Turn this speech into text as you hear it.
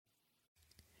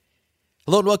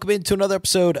Hello and welcome into another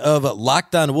episode of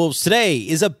Locked On Wolves. Today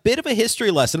is a bit of a history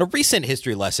lesson, a recent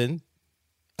history lesson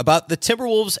about the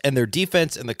Timberwolves and their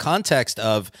defense in the context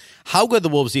of how good the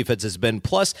Wolves defense has been.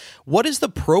 Plus, what is the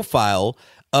profile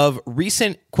of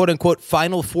recent quote-unquote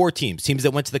Final Four teams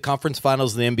that went to the conference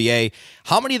finals in the NBA?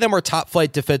 How many of them are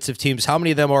top-flight defensive teams? How many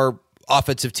of them are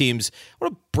offensive teams? I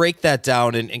want to break that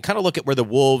down and kind of look at where the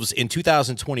Wolves in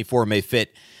 2024 may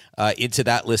fit into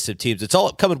that list of teams. It's all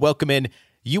upcoming. Welcome in.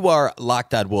 You are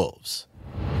Locked On Wolves.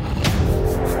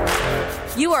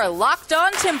 You are Locked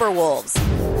On Timberwolves,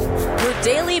 your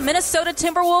daily Minnesota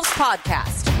Timberwolves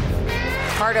podcast.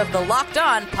 Part of the Locked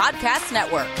On Podcast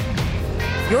Network.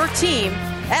 Your team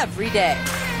every day.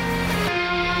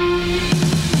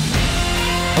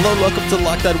 Hello and welcome to the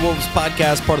Locked On Wolves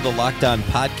podcast, part of the Locked On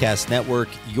Podcast Network.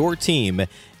 Your team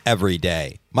every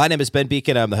day. My name is Ben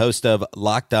Beacon. I'm the host of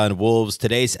Locked On Wolves.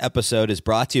 Today's episode is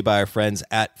brought to you by our friends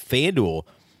at FanDuel.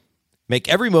 Make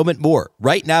every moment more.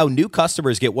 Right now, new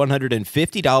customers get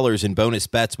 $150 in bonus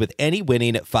bets with any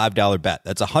winning $5 bet.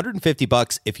 That's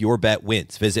 $150 if your bet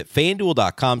wins. Visit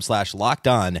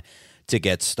FanDuel.com/lockedon to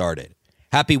get started.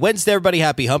 Happy Wednesday, everybody.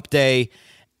 Happy Hump Day.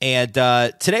 And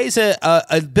today's a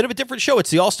bit of a different show.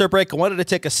 It's the All-Star break. I wanted to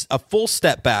take a full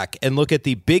step back and look at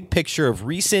the big picture of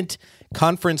recent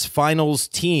conference finals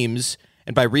teams.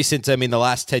 And by recent, I mean the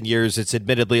last 10 years. It's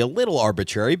admittedly a little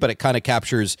arbitrary, but it kind of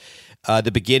captures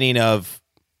the beginning of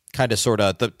kind of sort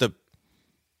of the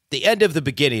end of the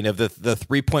beginning of the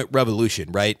three-point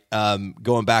revolution, right?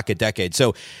 Going back a decade.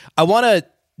 So I want to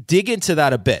dig into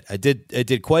that a bit. I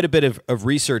did quite a bit of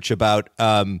research about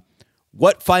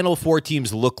what Final Four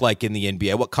teams look like in the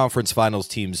NBA, what conference finals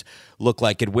teams look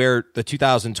like, and where the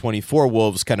 2024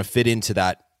 Wolves kind of fit into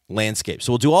that landscape.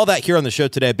 So we'll do all that here on the show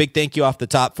today. A big thank you off the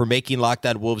top for making Locked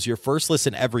On Wolves your first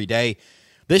listen every day.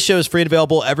 This show is free and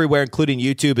available everywhere, including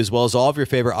YouTube, as well as all of your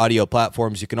favorite audio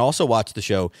platforms. You can also watch the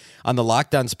show on the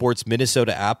Locked On Sports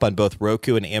Minnesota app on both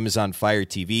Roku and Amazon Fire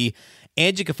TV.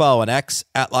 And you can follow on X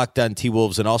at Locked On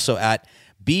T-Wolves and also at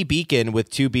BBeacon with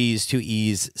two B's, two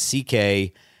E's,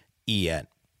 C-K-E-N.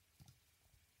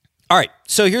 All right,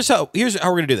 so here's how we're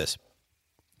going to do this.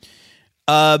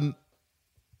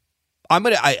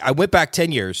 I went back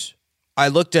 10 years. I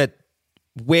looked at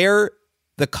where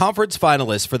the conference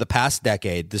finalists for the past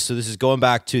decade, so this is going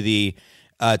back to the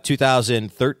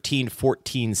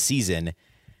 2013-14 season,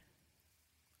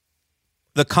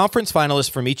 the conference finalists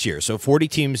from each year, so 40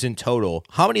 teams in total,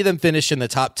 how many of them finished in the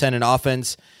top 10 in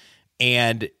offense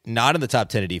and not in the top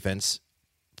 10 in defense?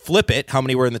 Flip it, how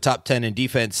many were in the top 10 in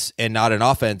defense and not in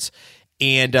offense?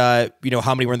 And, how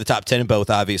many were in the top 10 in both,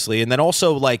 obviously? And then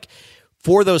also,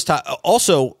 for those top,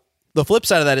 also the flip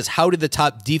side of that is how did the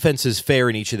top defenses fare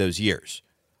in each of those years?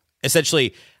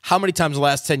 Essentially, how many times in the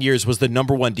last 10 years was the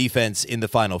number one defense in the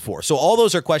Final Four? So all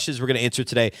those are questions we're going to answer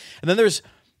today. And then there's,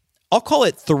 I'll call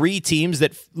it three teams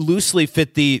that loosely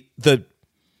fit the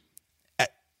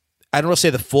I don't want to say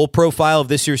the full profile of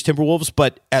this year's Timberwolves,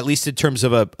 but at least in terms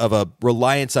of a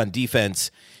reliance on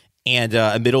defense and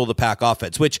a middle of the pack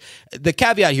offense, which the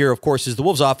caveat here, of course, is the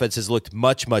Wolves offense has looked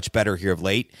much, much better here of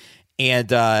late. And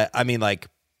what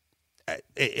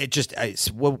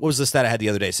was the stat I had the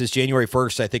other day? Since January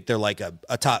 1st, I think they're like a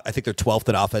top, I think they're 12th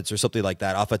in offense or something like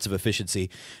that, offensive efficiency.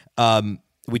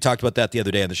 We talked about that the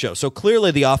other day on the show. So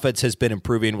clearly the offense has been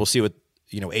improving. We'll see what,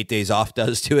 8 days off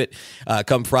does to it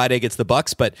come Friday against the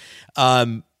Bucks. But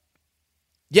I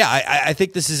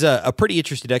think this is a pretty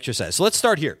interesting exercise. So let's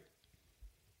start here.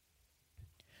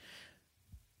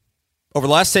 Over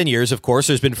the last 10 years, of course,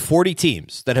 there's been 40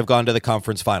 teams that have gone to the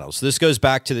conference finals. So this goes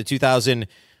back to the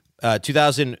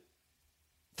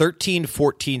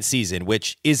 2013-14 season,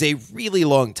 which is a really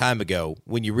long time ago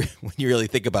when you really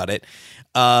think about it,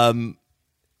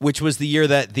 which was the year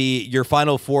that your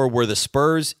Final Four were the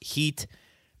Spurs, Heat,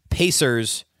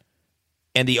 Pacers,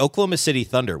 and the Oklahoma City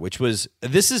Thunder, which was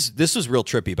this was real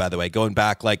trippy, by the way, going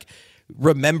back,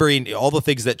 remembering all the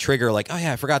things that trigger, oh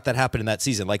yeah, I forgot that happened in that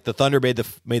season. The Thunder made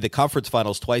the conference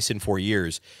finals twice in 4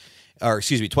 years, or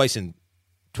excuse me, twice in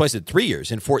 3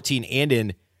 years, in 14 and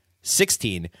in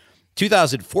 16.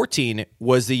 2014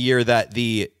 was the year that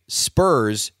the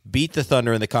Spurs beat the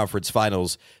Thunder in the conference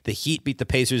finals. The Heat beat the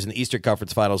Pacers in the Eastern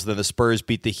Conference Finals. Then the Spurs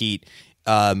beat the Heat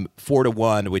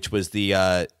 4-1, which was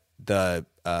I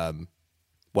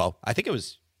think it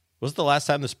was it the last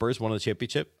time the Spurs won the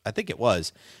championship? I think it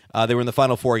was. They were in the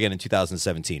Final Four again in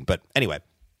 2017. But anyway,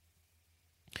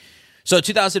 so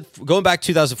going back to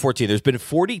 2014, there's been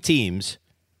 40 teams,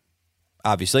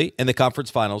 obviously, in the conference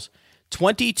finals,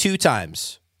 22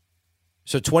 times.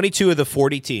 So 22 of the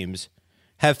 40 teams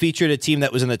have featured a team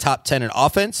that was in the top 10 in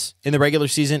offense in the regular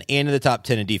season and in the top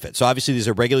 10 in defense. So obviously these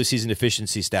are regular season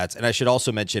efficiency stats. And I should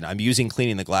also mention I'm using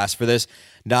Cleaning the Glass for this,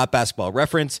 not Basketball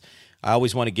Reference. I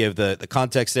always want to give the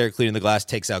context there. Cleaning the Glass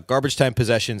takes out garbage time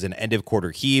possessions and end of quarter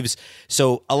heaves.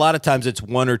 So a lot of times it's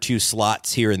one or two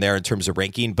slots here and there in terms of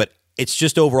ranking, but it's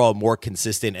just overall more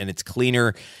consistent and it's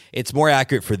cleaner. It's more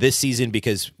accurate for this season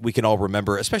because we can all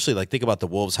remember, especially like think about the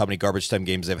Wolves, how many garbage time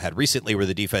games they've had recently where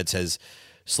the defense has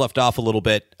sloughed off a little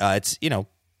bit.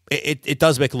 It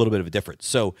does make a little bit of a difference.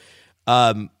 So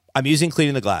I'm using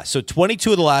Cleaning the Glass. So 22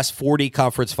 of the last 40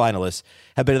 conference finalists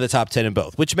have been in the top 10 in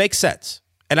both, which makes sense.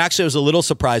 And actually I was a little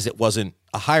surprised it wasn't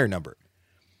a higher number.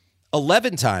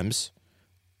 11 times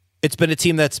it's been a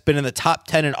team that's been in the top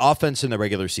 10 in offense in the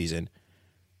regular season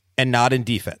and not in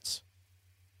defense.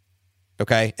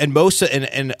 Okay? And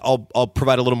I'll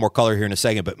provide a little more color here in a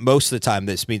second, but most of the time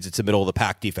this means it's a middle of the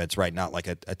pack defense, right? Not like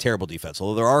a terrible defense,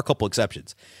 although there are a couple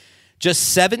exceptions. Just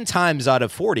 7 times out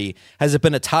of 40 has it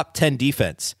been a top 10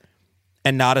 defense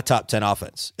and not a top 10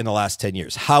 offense in the last 10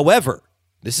 years. However,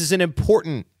 this is an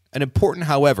important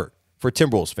however for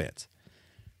Timberwolves fans.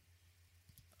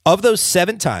 Of those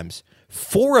 7 times,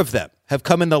 4 of them have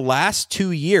come in the last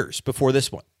 2 years before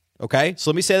this one. Okay?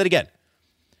 So let me say that again.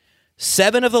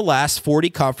 7 of the last 40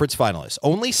 conference finalists,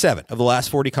 only 7 of the last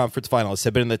 40 conference finalists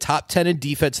have been in the top 10 in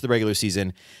defense of the regular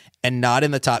season and not in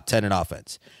the top 10 in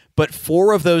offense. But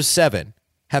 4 of those 7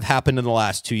 have happened in the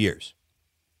last 2 years.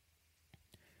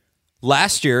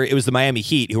 Last year, it was the Miami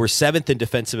Heat, who were 7th in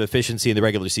defensive efficiency in the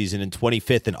regular season and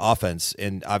 25th in offense,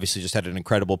 and obviously just had an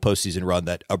incredible postseason run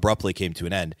that abruptly came to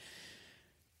an end.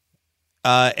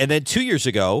 And then 2 years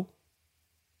ago,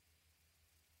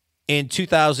 in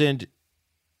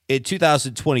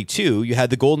 2022, you had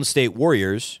the Golden State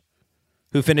Warriors,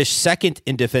 who finished 2nd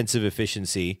in defensive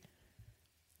efficiency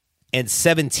and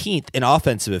 17th in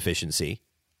offensive efficiency.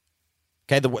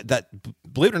 Okay,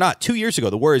 believe it or not, 2 years ago,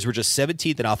 the Warriors were just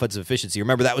 17th in offensive efficiency.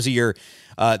 Remember, that was the year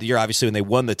obviously when they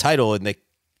won the title, and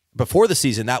before the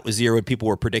season, that was the year when people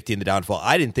were predicting the downfall.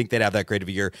 I didn't think they'd have that great of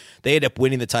a year. They ended up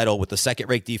winning the title with the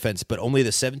 2nd-ranked defense, but only the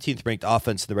 17th-ranked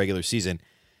offense in the regular season.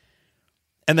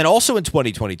 And then also in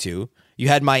 2022, you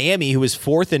had Miami, who was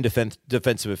 4th in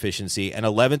defensive efficiency and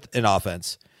 11th in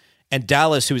offense, and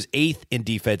Dallas, who was 8th in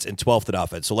defense and 12th in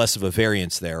offense, so less of a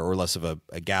variance there, or less of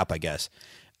a gap, I guess.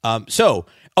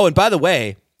 And by the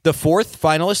way, the 4th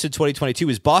finalist in 2022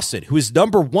 is Boston, who is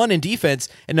number 1 in defense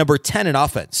and number 10 in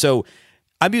offense. So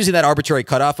I'm using that arbitrary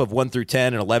cutoff of 1 through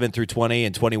 10 and 11 through 20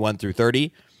 and 21 through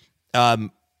 30.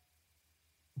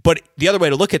 But the other way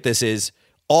to look at this is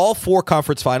all 4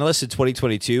 conference finalists in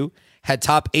 2022 had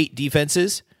top 8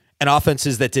 defenses and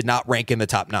offenses that did not rank in the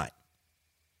top 9,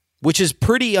 which is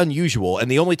pretty unusual.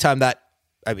 And the only time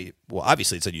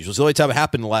obviously it's unusual. It's the only time it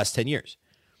happened in the last 10 years.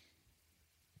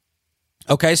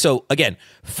 Okay, so again,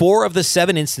 4 of the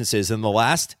 7 instances in the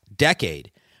last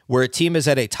decade where a team has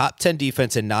had a top 10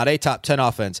 defense and not a top 10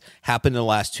 offense happened in the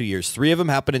last 2 years. 3 of them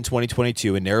happened in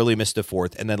 2022 and narrowly missed a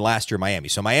 4th, and then last year Miami.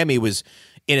 So Miami was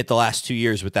in it the last 2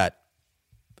 years with that,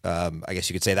 I guess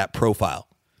you could say, that profile.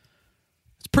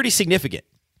 It's pretty significant.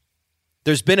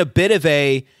 There's been a bit of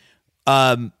a,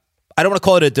 I don't want to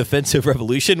call it a defensive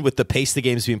revolution with the pace of the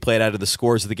games being played out of the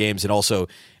scores of the games, and also,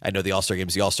 I know the All-Star game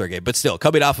is the All-Star game, but still,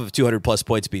 coming off of 200-plus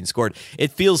points being scored,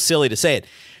 it feels silly to say it.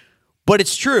 But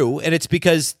it's true, and it's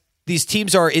because these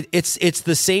teams are, it's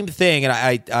the same thing, and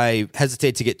I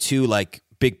hesitate to get too,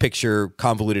 big picture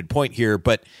convoluted point here,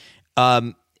 but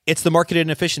it's the market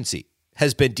inefficiency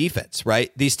has been defense,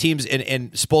 right? These teams,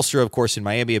 and Spoelstra, of course, in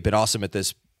Miami have been awesome at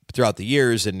this throughout the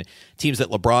years, and teams that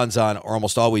LeBron's on are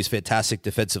almost always fantastic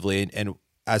defensively. And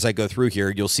as I go through here,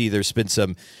 you'll see there's been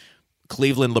some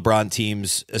Cleveland LeBron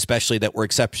teams, especially, that were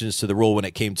exceptions to the rule when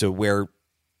it came to where,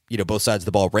 both sides of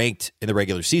the ball ranked in the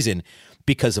regular season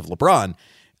because of LeBron.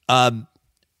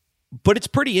 But it's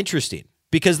pretty interesting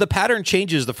because the pattern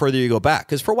changes the further you go back.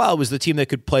 Because for a while, it was the team that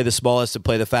could play the smallest and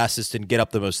play the fastest and get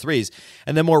up the most threes.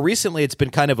 And then more recently, it's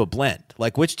been kind of a blend.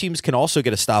 Like, which teams can also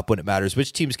get a stop when it matters,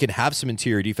 which teams can have some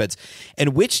interior defense,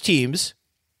 and which teams,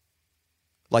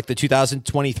 like the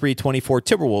 2023-24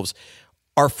 Timberwolves,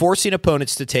 are forcing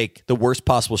opponents to take the worst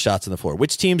possible shots on the floor.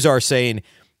 Which teams are saying,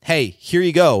 hey, here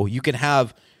you go. You can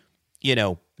have,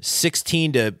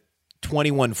 16 to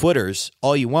 21 footers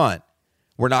all you want.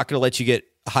 We're not going to let you get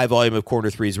a high volume of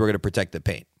corner threes. We're going to protect the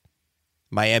paint.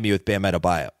 Miami with Bam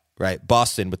Adebayo, right?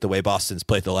 Boston with the way Boston's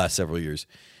played the last several years.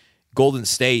 Golden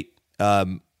State,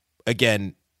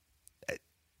 again,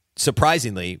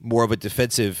 surprisingly, more of a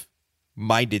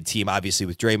defensive-minded team, obviously,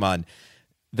 with Draymond,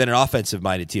 than an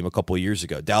offensive-minded team a couple of years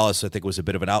ago. Dallas, I think, was a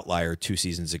bit of an outlier 2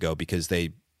 seasons ago because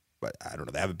they I don't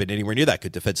know, they haven't been anywhere near that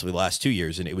good defensively the last 2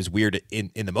 years, and it was weird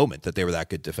in the moment that they were that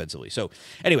good defensively. So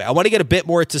anyway, I want to get a bit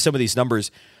more into some of these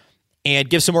numbers and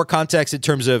give some more context in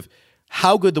terms of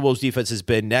how good the Wolves defense has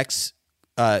been next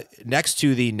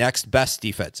to the next best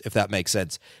defense, if that makes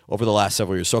sense, over the last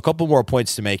several years. So a couple more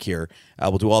points to make here.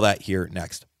 We'll do all that here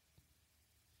next.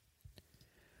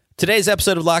 Today's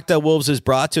episode of Locked On Wolves is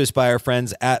brought to us by our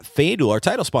friends at FanDuel, our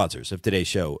title sponsors of today's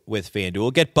show with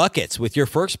FanDuel. Get buckets with your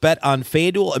first bet on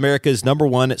FanDuel, America's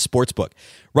 #1 sportsbook.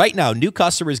 Right now, new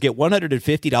customers get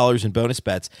 $150 in bonus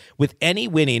bets with any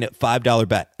winning $5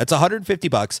 bet. That's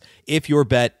 $150 if your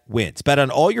bet wins. Bet on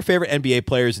all your favorite NBA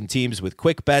players and teams with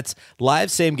quick bets,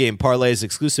 live same-game parlays,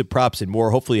 exclusive props, and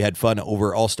more. Hopefully you had fun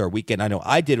over All-Star Weekend. I know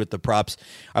I did with the props.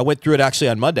 I went through it actually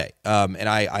on Monday, and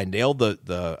I nailed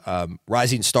the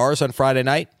Rising Stars on Friday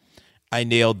night. I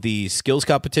nailed the skills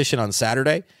competition on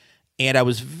Saturday, and I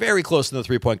was very close in the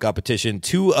three-point competition.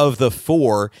 2 of the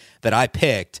 4 that I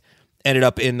picked ended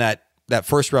up in that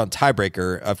first-round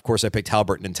tiebreaker. Of course, I picked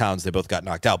Halliburton and Towns. They both got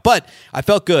knocked out. But I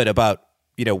felt good about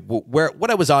what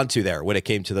I was onto there when it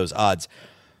came to those odds.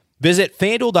 Visit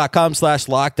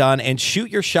FanDuel.com/lockedon and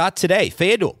shoot your shot today.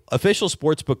 FanDuel, official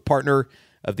sportsbook partner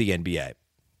of the NBA.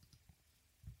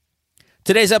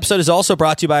 Today's episode is also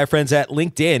brought to you by our friends at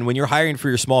LinkedIn. When you're hiring for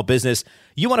your small business,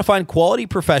 you want to find quality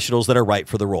professionals that are right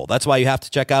for the role. That's why you have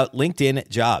to check out LinkedIn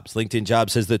Jobs. LinkedIn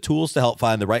Jobs has the tools to help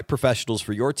find the right professionals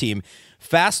for your team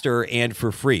faster and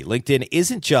for free. LinkedIn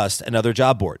isn't just another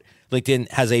job board. LinkedIn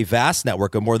has a vast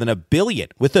network of more than 1 billion,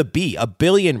 with a B, 1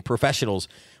 billion professionals,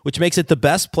 which makes it the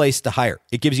best place to hire.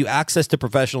 It gives you access to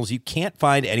professionals you can't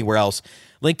find anywhere else.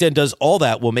 LinkedIn does all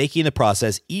that while making the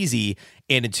process easy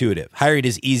and intuitive. Hiring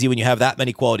is easy when you have that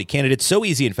many quality candidates. So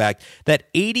easy, in fact,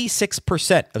 that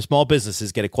 86% of small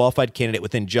businesses get a qualified candidate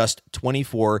within just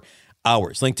 24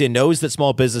 hours. LinkedIn knows that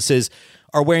small businesses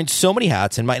are wearing so many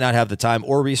hats and might not have the time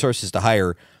or resources to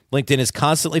hire. LinkedIn is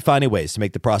constantly finding ways to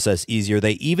make the process easier.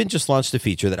 They even just launched a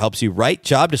feature that helps you write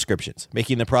job descriptions,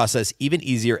 making the process even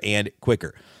easier and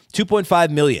quicker.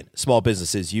 2.5 million small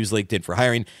businesses use LinkedIn for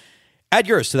hiring. Add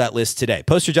yours to that list today.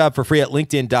 Post your job for free at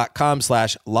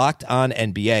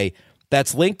LinkedIn.com/LockedOnNBA.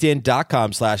 That's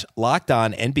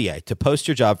LinkedIn.com/LockedOnNBA to post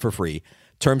your job for free.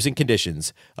 Terms and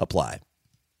conditions apply.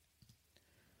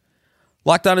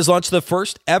 Locked On has launched the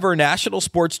first ever national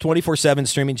sports 24/7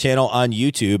 streaming channel on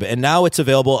YouTube, and now it's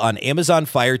available on Amazon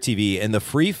Fire TV and the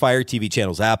free Fire TV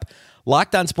channels app.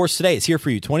 Locked On Sports Today is here for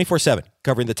you 24/7,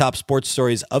 covering the top sports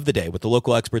stories of the day with the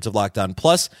local experts of Locked On,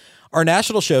 plus our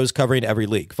national shows covering every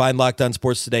league. Find Locked On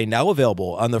Sports Today now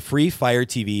available on the free Fire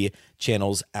TV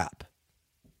channels app.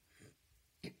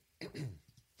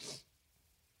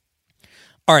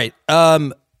 All right,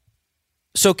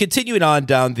 so continuing on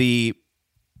down the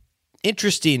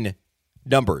interesting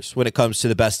numbers when it comes to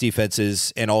the best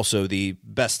defenses and also the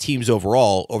best teams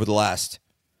overall over the last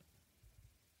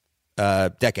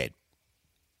decade.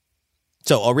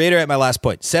 So I'll reiterate my last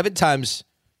point. 7 times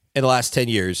in the last 10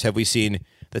 years have we seen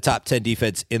the top 10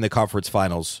 defense in the conference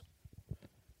finals.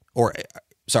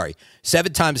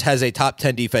 7 times has a top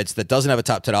 10 defense that doesn't have a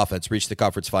top 10 offense reach the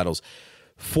conference finals.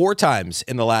 4 times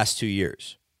in the last 2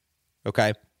 years.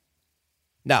 Okay?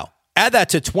 Now, add that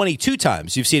to 22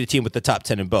 times you've seen a team with the top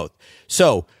 10 in both.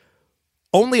 So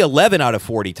only 11 out of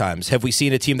 40 times have we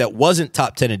seen a team that wasn't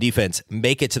top 10 in defense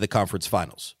make it to the conference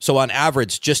finals. So on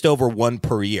average, just over 1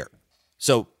 per year.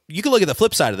 So you can look at the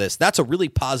flip side of this. That's a really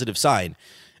positive sign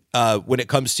when it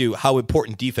comes to how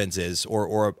important defense is,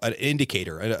 or an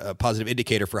indicator, a positive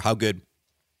indicator for how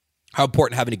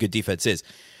important having a good defense is.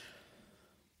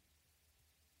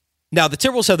 Now, the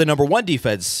Timberwolves have the number 1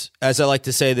 defense. As I like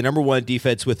to say, the number 1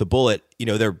 defense with a bullet.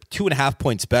 They're 2.5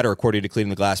 points better, according to Cleaning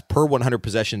the Glass, per 100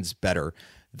 possessions better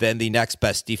than the next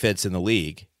best defense in the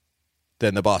league,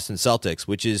 than the Boston Celtics,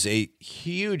 which is a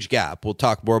huge gap. We'll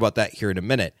talk more about that here in a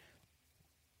minute.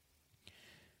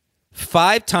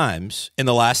 5 times in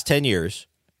the last 10 years,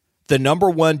 the number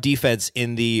 1 defense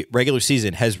in the regular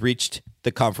season has reached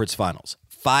the conference finals.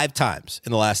 5 times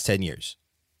in the last 10 years.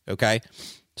 Okay?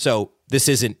 So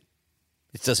it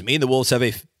doesn't mean the Wolves have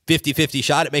a 50-50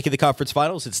 shot at making the conference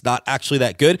finals. It's not actually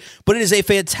that good, but it is a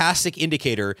fantastic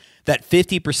indicator that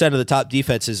 50% of the top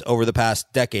defenses over the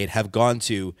past decade have gone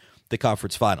to the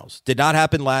conference finals. Did not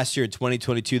happen last year in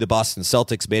 2022. The Boston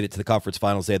Celtics made it to the conference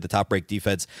finals. They had the top-ranked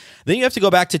defense. Then you have to go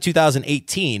back to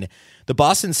 2018. The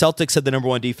Boston Celtics had the number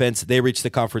 1 defense. They reached the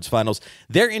conference finals.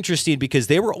 They're interesting because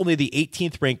they were only the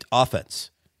 18th ranked offense.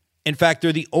 In fact,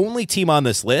 they're the only team on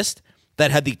this list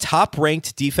that had the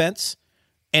top-ranked defense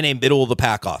and a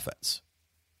middle-of-the-pack offense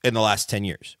in the last 10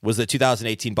 years, was the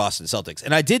 2018 Boston Celtics.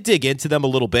 And I did dig into them a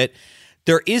little bit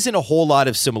there isn't a whole lot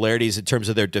of similarities in terms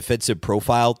of their defensive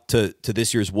profile to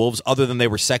this year's Wolves, other than they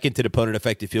were second in opponent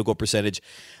effective field goal percentage.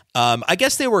 I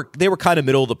guess they were kind of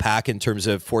middle of the pack in terms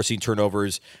of forcing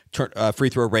turnovers, free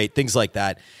throw rate, things like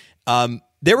that.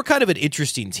 They were kind of an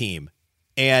interesting team.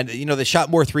 And, they shot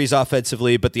more threes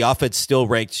offensively, but the offense still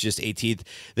ranked just 18th.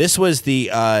 This was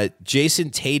the Jason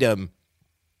Tatum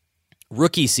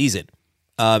rookie season.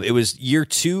 It was year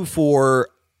 2 for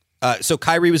so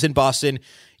Kyrie was in Boston,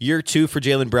 year 2 for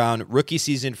Jaylen Brown, rookie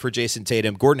season for Jason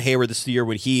Tatum. Gordon Hayward, this is the year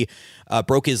when he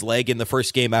broke his leg in the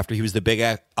first game after he was the big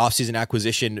offseason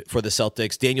acquisition for the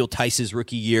Celtics. Daniel Tice's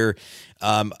rookie year.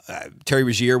 Terry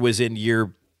Rozier was in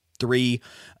year 3.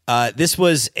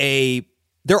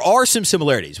 There are some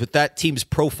similarities with that team's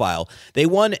profile. They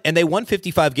won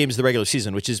 55 games in the regular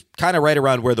season, which is kind of right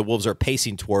around where the Wolves are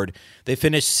pacing toward. They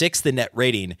finished 6th in net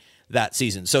rating that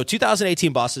season. So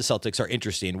 2018 Boston Celtics are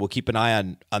interesting. We'll keep an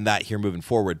eye on that here moving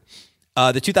forward.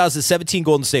 The 2017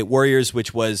 Golden State Warriors,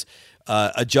 which was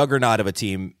a juggernaut of a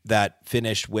team that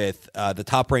finished with the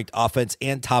top-ranked offense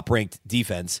and top-ranked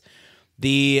defense.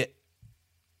 The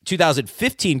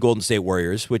 2015 Golden State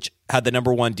Warriors, which had the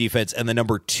number 1 defense and the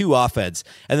number 2 offense.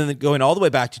 And then going all the way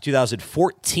back to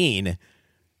 2014,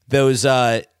 those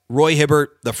Roy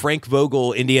Hibbert, the Frank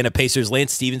Vogel Indiana Pacers,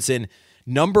 Lance Stevenson,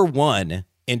 number 1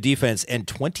 in defense and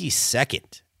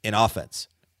 22nd in offense.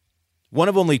 One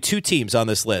of only 2 teams on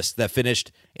this list that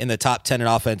finished in the top 10 in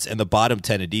offense and the bottom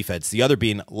 10 in defense, the other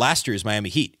being last year's Miami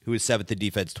Heat, who was 7th in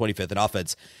defense, 25th in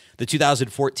offense. The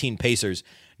 2014 Pacers,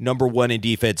 number 1 in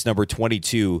defense, number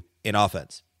 22 in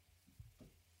offense.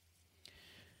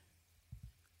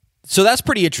 So that's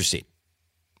pretty interesting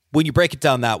when you break it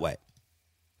down that way.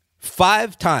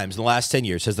 5 times in the last 10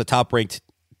 years has the top-ranked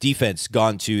defense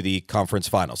gone to the conference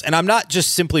finals. And I'm not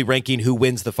just simply ranking who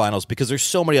wins the finals because there's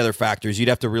so many other factors. You'd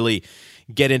have to really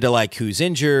get into like who's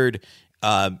injured,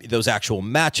 those actual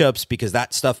matchups, because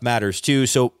that stuff matters too.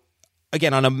 So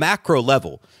again, on a macro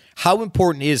level, how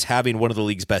important is having one of the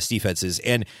league's best defenses?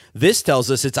 And this tells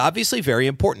us it's obviously very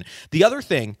important. The other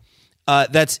thing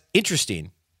that's interesting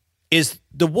is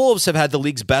the Wolves have had the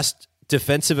league's best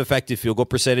defensive effective field goal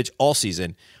percentage all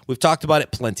season. We've talked about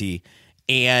it plenty.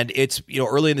 And it's,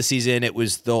 early in the season, it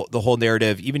was the whole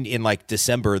narrative. Even in like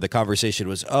December, the conversation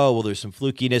was, oh, well, there's some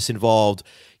flukiness involved.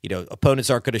 Opponents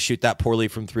aren't going to shoot that poorly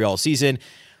from 3 all season.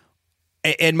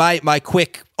 And my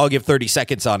quick, I'll give 30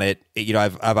 seconds on it.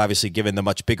 I've obviously given the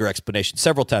much bigger explanation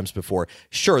several times before.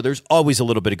 Sure, there's always a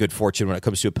little bit of good fortune when it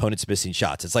comes to opponents missing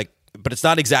shots. It's like, but it's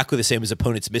not exactly the same as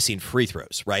opponents missing free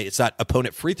throws, right? It's not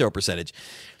opponent free throw percentage.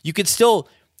 You can still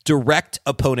direct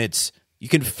opponents. You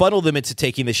can funnel them into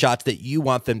taking the shots that you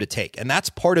want them to take. And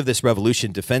that's part of this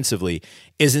revolution defensively,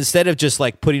 is instead of just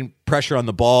like putting pressure on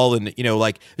the ball and,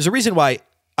 there's a reason why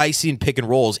icing pick and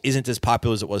rolls isn't as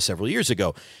popular as it was several years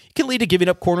ago. It can lead to giving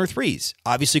up corner threes.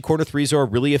 Obviously, corner threes are a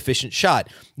really efficient shot.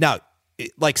 Now,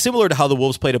 like similar to how the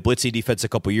Wolves played a blitzing defense a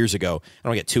couple years ago, I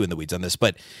don't get too in the weeds on this,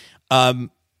 but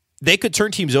they could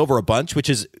turn teams over a bunch, which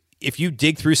is, if you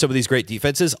dig through some of these great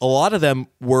defenses, a lot of them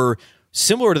were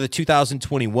similar to the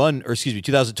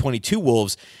 2022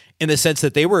 Wolves in the sense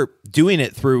that they were doing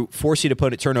it through forcing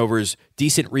opponent turnovers,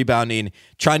 decent rebounding,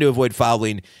 trying to avoid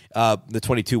fouling. The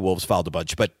 22 Wolves fouled a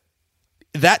bunch, but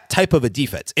that type of a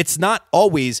defense, it's not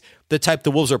always the type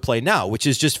the Wolves are playing now, which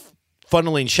is just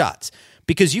funneling shots,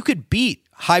 because you could beat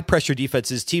high pressure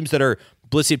defenses, teams that are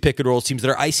blitzing pick and rolls, teams that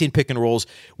are icing pick and rolls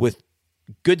with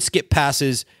good skip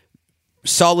passes,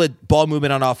 solid ball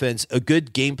movement on offense, a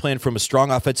good game plan from a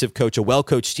strong offensive coach, a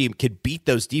well-coached team could beat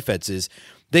those defenses.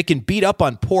 They can beat up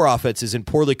on poor offenses and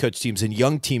poorly coached teams and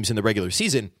young teams in the regular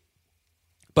season.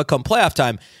 But come playoff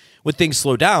time, when things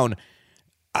slow down,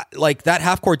 like that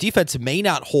half-court defense may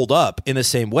not hold up in the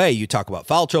same way. You talk about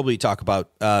foul trouble, you talk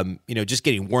about just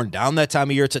getting worn down that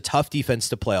time of year. It's a tough defense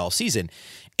to play all season.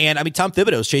 And I mean, Tom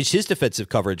Thibodeau's changed his defensive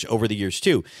coverage over the years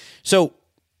too. So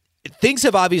things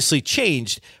have obviously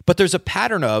changed, but there's a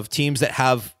pattern of teams that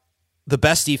have the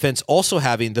best defense also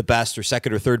having the best or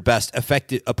second or third best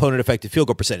opponent effective field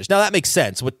goal percentage. Now that makes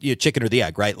sense. What, chicken or the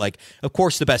egg, right? Like, of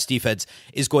course, the best defense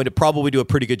is going to probably do a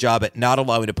pretty good job at not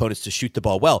allowing opponents to shoot the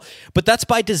ball well, but that's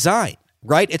by design,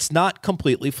 right? It's not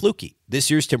completely fluky. This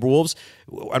year's Timberwolves,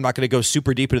 I'm not going to go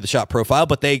super deep into the shot profile,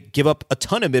 but they give up a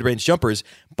ton of mid-range jumpers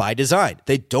by design.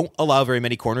 They don't allow very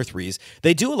many corner threes.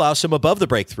 They do allow some above the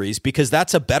break threes because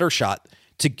that's a better shot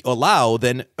to allow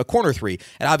than a corner three.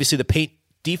 And obviously the paint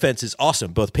defense is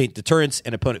awesome, both paint deterrence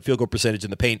and opponent field goal percentage in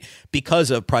the paint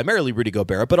because of primarily Rudy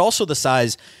Gobert, but also the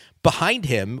size behind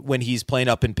him when he's playing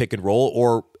up in pick and roll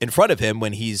or in front of him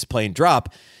when he's playing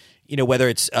drop, whether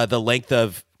it's the length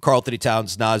of Karl Anthony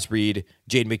Towns, Naz Reid,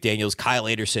 Jaden McDaniels, Kyle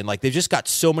Anderson. Like, they've just got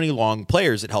so many long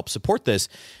players that help support this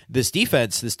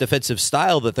defense, this defensive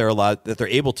style that they're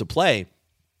able to play.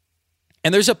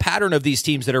 And there's a pattern of these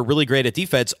teams that are really great at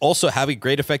defense also having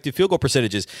great effective field goal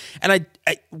percentages. And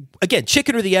I again,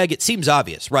 chicken or the egg, it seems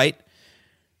obvious, right?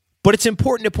 But it's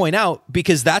important to point out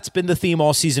because that's been the theme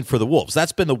all season for the Wolves.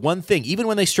 That's been the one thing, even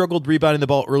when they struggled rebounding the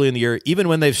ball early in the year, even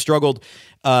when they've struggled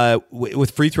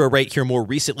with free throw rate here more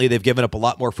recently, they've given up a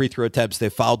lot more free throw attempts.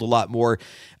 They've fouled a lot more.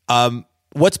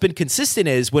 What's been consistent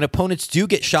is when opponents do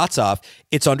get shots off,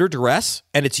 it's under duress,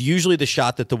 and it's usually the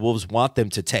shot that the Wolves want them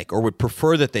to take or would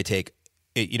prefer that they take,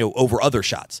 over other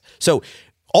shots. So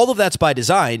all of that's by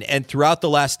design, and throughout the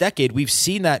last decade, we've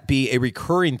seen that be a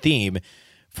recurring theme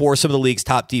for some of the league's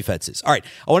top defenses. All right,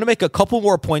 I want to make a couple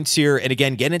more points here, and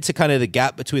again, get into kind of the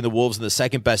gap between the Wolves and the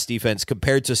second best defense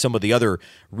compared to some of the other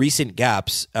recent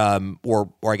gaps,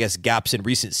 or I guess gaps in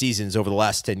recent seasons over the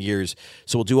last 10 years.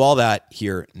 So we'll do all that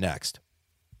here next.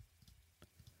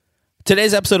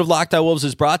 Today's episode of Locked On Wolves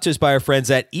is brought to us by our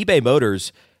friends at eBay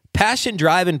Motors. Passion,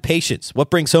 drive, and patience. What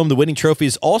brings home the winning trophy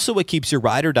is also what keeps your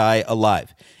ride or die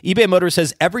alive. eBay Motors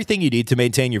has everything you need to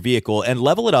maintain your vehicle and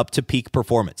level it up to peak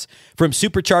performance. From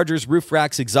superchargers, roof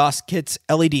racks, exhaust kits,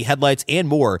 LED headlights, and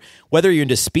more, whether you're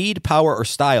into speed, power, or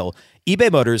style,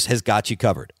 eBay Motors has got you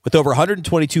covered. With over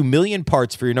 122 million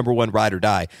parts for your number one ride or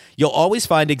die, you'll always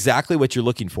find exactly what you're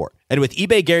looking for. And with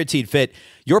eBay Guaranteed Fit,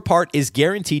 your part is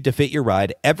guaranteed to fit your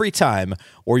ride every time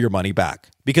or your money back.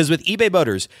 Because with eBay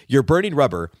Motors, you're burning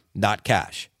rubber, not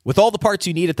cash. With all the parts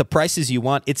you need at the prices you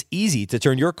want, it's easy to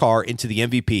turn your car into the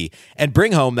MVP and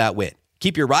bring home that win.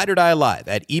 Keep your ride or die alive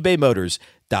at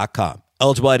ebaymotors.com.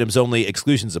 Eligible items only,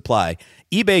 exclusions apply.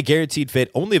 eBay Guaranteed Fit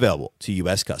only available to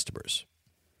U.S. customers.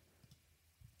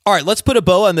 All right, let's put a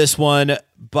bow on this one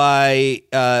by,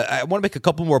 I want to make a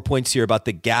couple more points here about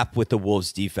the gap with the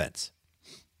Wolves defense.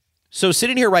 So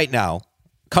sitting here right now,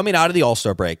 coming out of the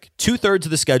All-Star break, 2/3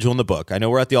 of the schedule in the book. I know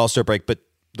we're at the All-Star break, but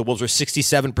the Wolves are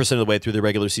 67% of the way through the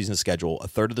regular season schedule, a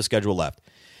third of the schedule left.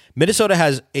 Minnesota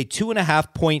has a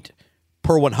 2.5 point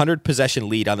per 100 possession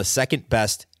lead on the second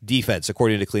best defense,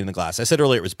 according to Cleveland Glass. I said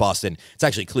earlier it was Boston. It's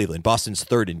actually Cleveland. Boston's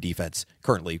third in defense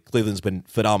currently. Cleveland's been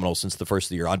phenomenal since the first of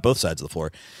the year on both sides of the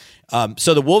floor.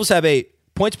 So the Wolves have a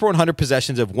points per 100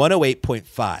 possessions of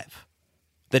 108.5.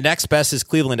 The next best is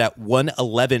Cleveland at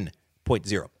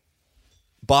 111.0.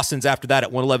 Boston's after that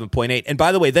at 111.8. And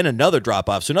by the way, then another drop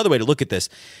off. So another way to look at this,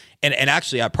 and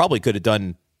actually I probably could have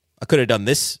done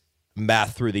this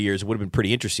math through the years. It would have been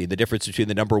pretty interesting. The difference between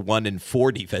the number 1 and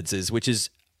 4 defenses, which is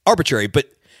arbitrary, but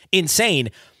insane.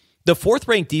 The fourth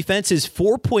ranked defense is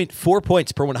 4.4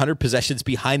 points per 100 possessions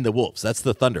behind the Wolves. That's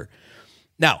the Thunder.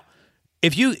 Now,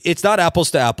 it's not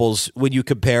apples to apples when you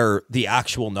compare the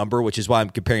actual number, which is why I'm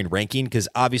comparing ranking, because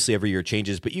obviously every year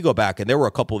changes, but you go back, and there were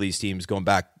a couple of these teams going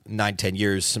back 9-10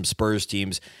 years, some Spurs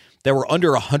teams that were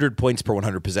under 100 points per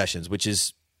 100 possessions,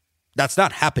 that's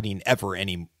not happening ever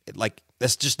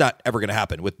that's just not ever going to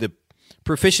happen with the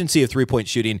proficiency of three-point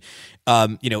shooting.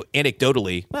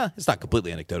 Anecdotally, it's not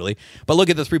completely anecdotally, but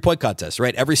look at the three-point contest,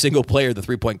 right? Every single player in the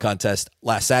three-point contest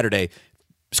last Saturday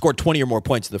scored 20 or more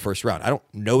points in the first round. I don't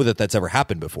know that that's ever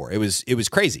happened before. It was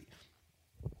crazy.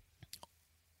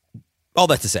 All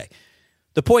that to say,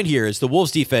 the point here is the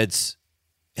Wolves defense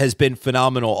has been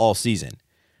phenomenal all season.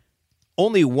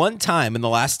 Only one time in the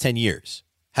last 10 years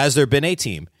has there been a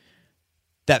team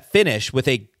that finished with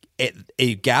a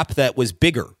gap that was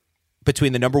bigger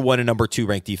between the number 1 and number 2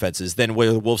 ranked defenses than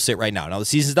where the Wolves sit right now. Now, the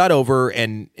season's not over,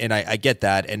 and I get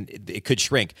that, and it could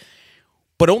shrink.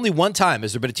 But only one time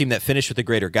has there been a team that finished with a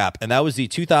greater gap, and that was the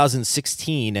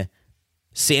 2016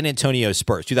 San Antonio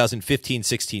Spurs,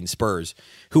 2015-16 Spurs,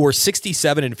 who were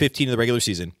 67-15 in the regular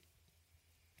season.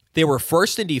 They were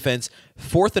first in defense,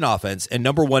 fourth in offense, and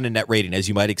number 1 in net rating, as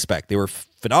you might expect. They were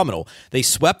phenomenal. They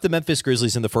swept the Memphis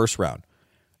Grizzlies in the first round.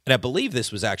 And I believe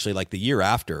this was actually like the year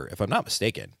after, if I'm not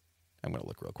mistaken. I'm going to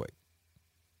look real quick.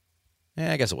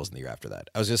 I guess it wasn't the year after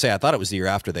that. I was going to say, I thought it was the year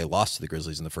after they lost to the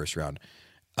Grizzlies in the first round.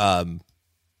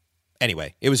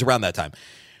 Anyway, it was around that time.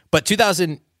 But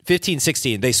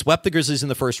 2015-16, they swept the Grizzlies in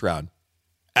the first round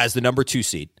as the number 2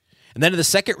 seed. And then in the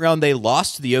second round, they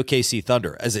lost to the OKC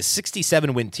Thunder. As a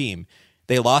 67-win team,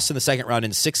 they lost in the second round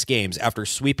in 6 games after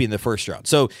sweeping the first round.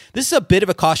 So this is a bit of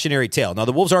a cautionary tale. Now,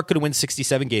 the Wolves aren't going to win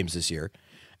 67 games this year,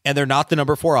 and they're not the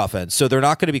number 4 offense, so they're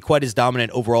not going to be quite as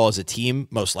dominant overall as a team,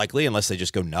 most likely, unless they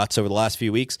just go nuts over the last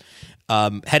few weeks,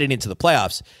 heading into the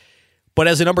playoffs. But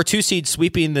as a number 2 seed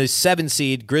sweeping the 7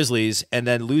 seed Grizzlies and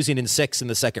then losing in 6 in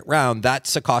the second round,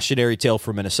 that's a cautionary tale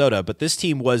for Minnesota. But this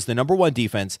team was the number 1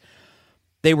 defense.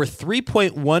 They were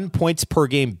 3.1 points per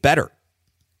game better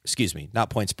excuse me, not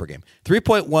points per game,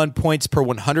 3.1 points per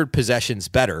 100 possessions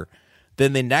better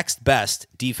than the next best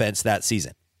defense that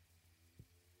season.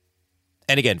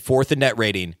 And again, fourth in net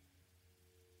rating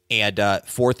and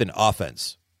fourth in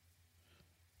offense.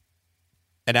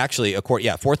 And actually,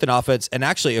 fourth in offense, and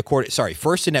actually,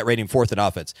 first in net rating, fourth in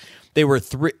offense. They were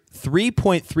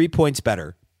 3.3 points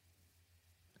better.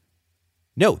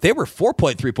 No, they were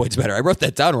 4.3 points better. I wrote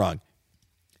that down wrong.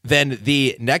 Than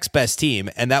the next best team,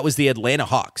 and that was the Atlanta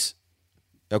Hawks.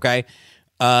 Okay?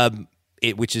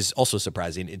 Which is also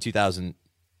surprising in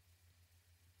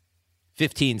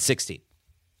 2015-16.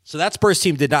 So that Spurs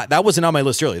team that wasn't on my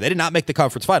list earlier. They did not make the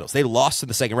conference finals. They lost in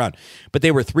the second round, but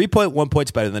they were 3.1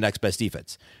 points better than the next best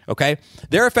defense. Okay?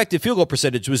 Their effective field goal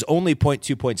percentage was only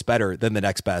 0.2 points better than the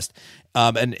next best.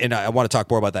 And I want to talk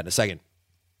more about that in a second.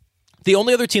 The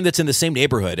only other team that's in the same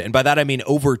neighborhood, and by that I mean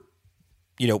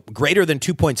greater than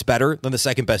 2 points better than the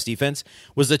second best defense,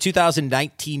 was the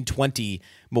 2019-20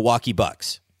 Milwaukee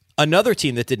Bucks. Another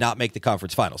team that did not make the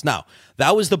conference finals. Now,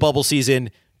 that was the bubble season.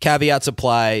 Caveats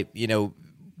apply.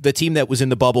 The team that was in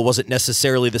the bubble wasn't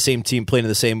necessarily the same team playing in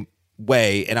the same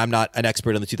way, and I'm not an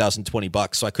expert on the 2020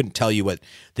 Bucks, so I couldn't tell you what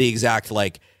the exact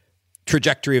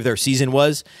trajectory of their season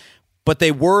was. But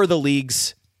they were the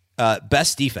league's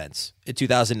best defense in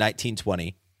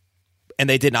 2019-20, and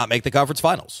they did not make the conference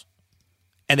finals.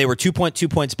 And they were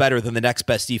 2.2 points better than the next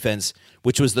best defense,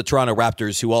 which was the Toronto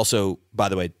Raptors, who also, by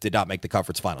the way, did not make the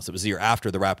conference finals. It was the year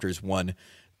after the Raptors won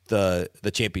the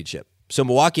championship. So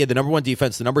Milwaukee had the number one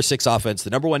defense, the number 6 offense, the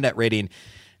number 1 net rating,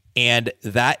 and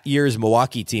that year's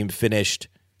Milwaukee team finished,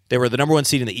 they were the number 1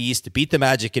 seed in the East, beat the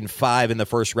Magic in 5 in the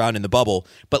first round in the bubble,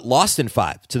 but lost in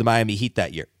 5 to the Miami Heat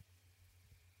that year.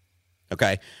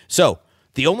 Okay? So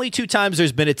the only 2 times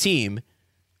there's been a team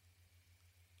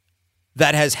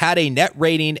that has had a net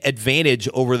rating advantage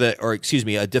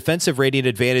a defensive rating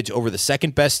advantage over the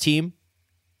second best team,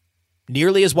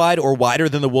 nearly as wide or wider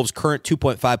than the Wolves' current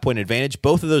 2.5 point advantage.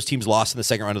 Both of those teams lost in the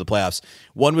second round of the playoffs.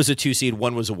 One was a 2 seed,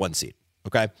 one was a 1 seed.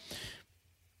 Okay?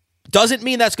 Doesn't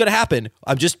mean that's going to happen.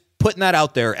 I'm just putting that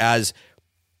out there as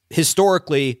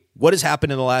historically what has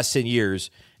happened in the last 10 years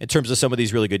in terms of some of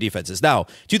these really good defenses. Now,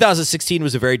 2016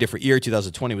 was a very different year.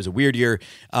 2020 was a weird year,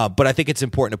 but I think it's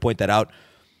important to point that out.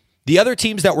 The other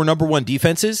teams that were number 1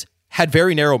 defenses had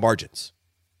very narrow margins.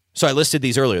 So I listed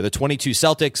these earlier. The 22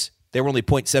 Celtics, they were only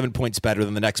 0.7 points better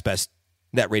than the next best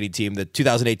net rating team. The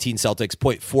 2018 Celtics,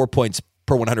 0.4 points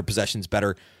per 100 possessions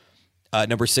better,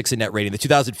 number 6 in net rating. The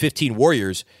 2015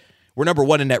 Warriors were number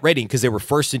 1 in net rating because they were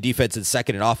first in defense and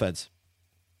second in offense.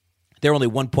 They were only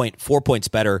 1.4 points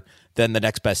better than the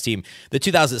next best team. The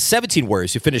 2017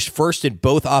 Warriors, who finished first in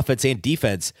both offense and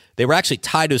defense, they were actually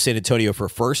tied with San Antonio for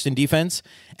first in defense,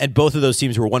 and both of those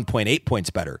teams were 1.8 points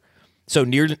better. So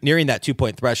nearing that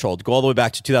 2-point threshold. Go all the way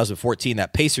back to 2014,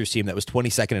 that Pacers team that was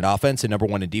 22nd in offense and number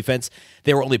 1 in defense,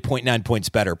 they were only 0.9 points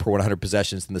better per 100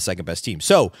 possessions than the second best team.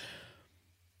 So,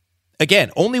 again,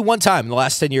 only one time in the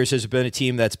last 10 years there's been a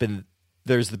team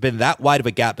there's been that wide of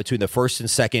a gap between the first and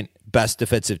second best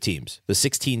defensive teams. The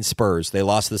 16 Spurs, they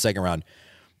lost in the second round.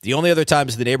 The only other time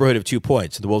is the neighborhood of 2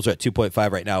 points. The Wolves are at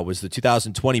 2.5 right now. Was the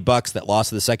 2020 Bucks that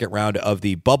lost in the second round of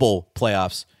the bubble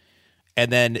playoffs,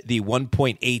 and then the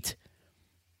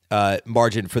 1.8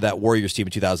 margin for that Warriors team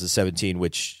in 2017,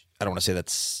 which I don't want to say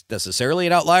that's necessarily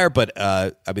an outlier, but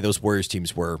those Warriors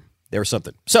teams were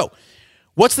something. So,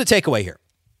 what's the takeaway here?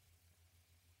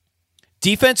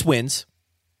 Defense wins,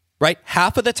 right?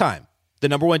 Half of the time, the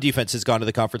number 1 defense has gone to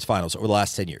the conference finals over the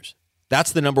last 10 years.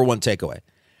 That's the number 1 takeaway.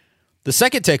 The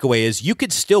second takeaway is you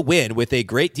could still win with a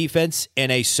great defense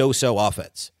and a so-so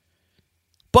offense.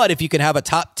 But if you can have a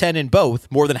top 10 in both,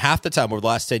 more than half the time over the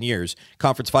last 10 years,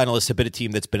 conference finalists have been a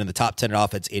team that's been in the top 10 in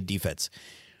offense and defense.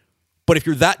 But if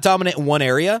you're that dominant in one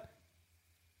area,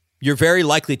 you're very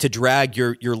likely to drag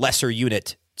your lesser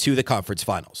unit to the conference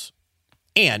finals.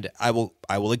 And I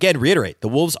will again reiterate, the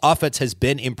Wolves' offense has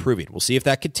been improving. We'll see if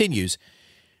that continues,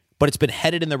 but it's been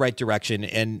headed in the right direction,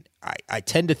 and I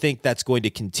tend to think that's going to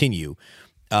continue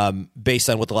based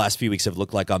on what the last few weeks have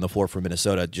looked like on the floor for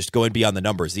Minnesota. Just going beyond the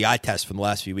numbers, the eye test from the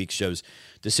last few weeks shows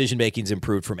decision-making's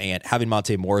improved from Ant. Having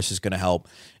Monte Morris is going to help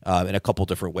in a couple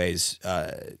different ways.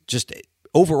 Just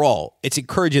overall, it's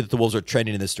encouraging that the Wolves are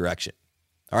trending in this direction.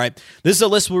 All right, this is a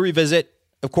list we'll revisit.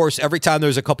 Of course, every time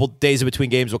there's a couple days in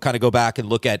between games, we'll kind of go back and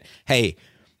look at, hey,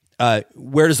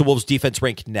 where does the Wolves' defense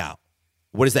rank now?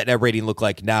 What does that net rating look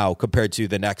like now compared to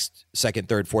the next second,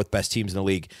 third, fourth best teams in the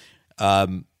league?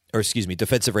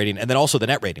 Defensive rating, and then also the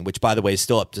net rating, which, by the way, is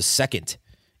still up to second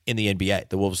in the NBA.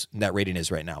 The Wolves' net rating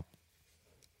is right now.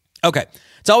 Okay,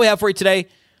 that's all we have for you today.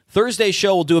 Thursday's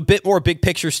show, we'll do a bit more big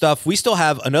picture stuff. We still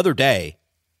have another day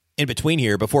in between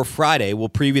here before Friday. We'll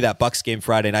preview that Bucks game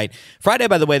Friday night. Friday,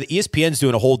 by the way, the ESPN's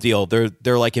doing a whole deal.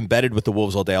 They're like embedded with the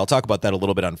Wolves all day. I'll talk about that a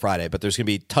little bit on Friday, but there's going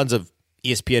to be tons of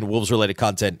ESPN Wolves-related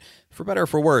content, for better or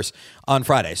for worse, on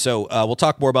Friday. So we'll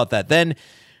talk more about that then.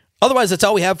 Otherwise, that's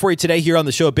all we have for you today here on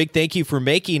the show. A big thank you for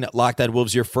making Locked On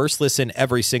Wolves your first listen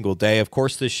every single day. Of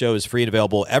course, this show is free and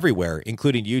available everywhere,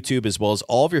 including YouTube, as well as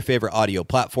all of your favorite audio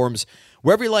platforms.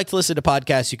 Wherever you like to listen to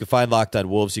podcasts, you can find Locked On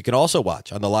Wolves. You can also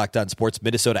watch on the Locked On Sports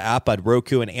Minnesota app on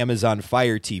Roku and Amazon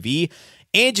Fire TV.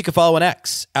 And you can follow on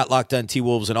X at Locked On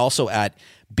T-Wolves and also at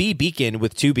bbeacon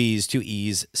with 2 B's, 2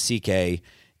 E's,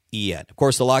 C-K-E-N. Of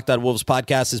course, the Locked On Wolves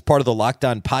podcast is part of the Locked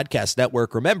On Podcast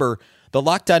Network. Remember, the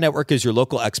Locked On Network is your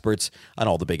local experts on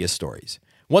all the biggest stories.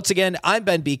 Once again, I'm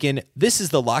Ben Beacon. This is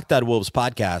the Locked On Wolves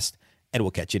podcast, and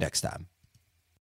we'll catch you next time.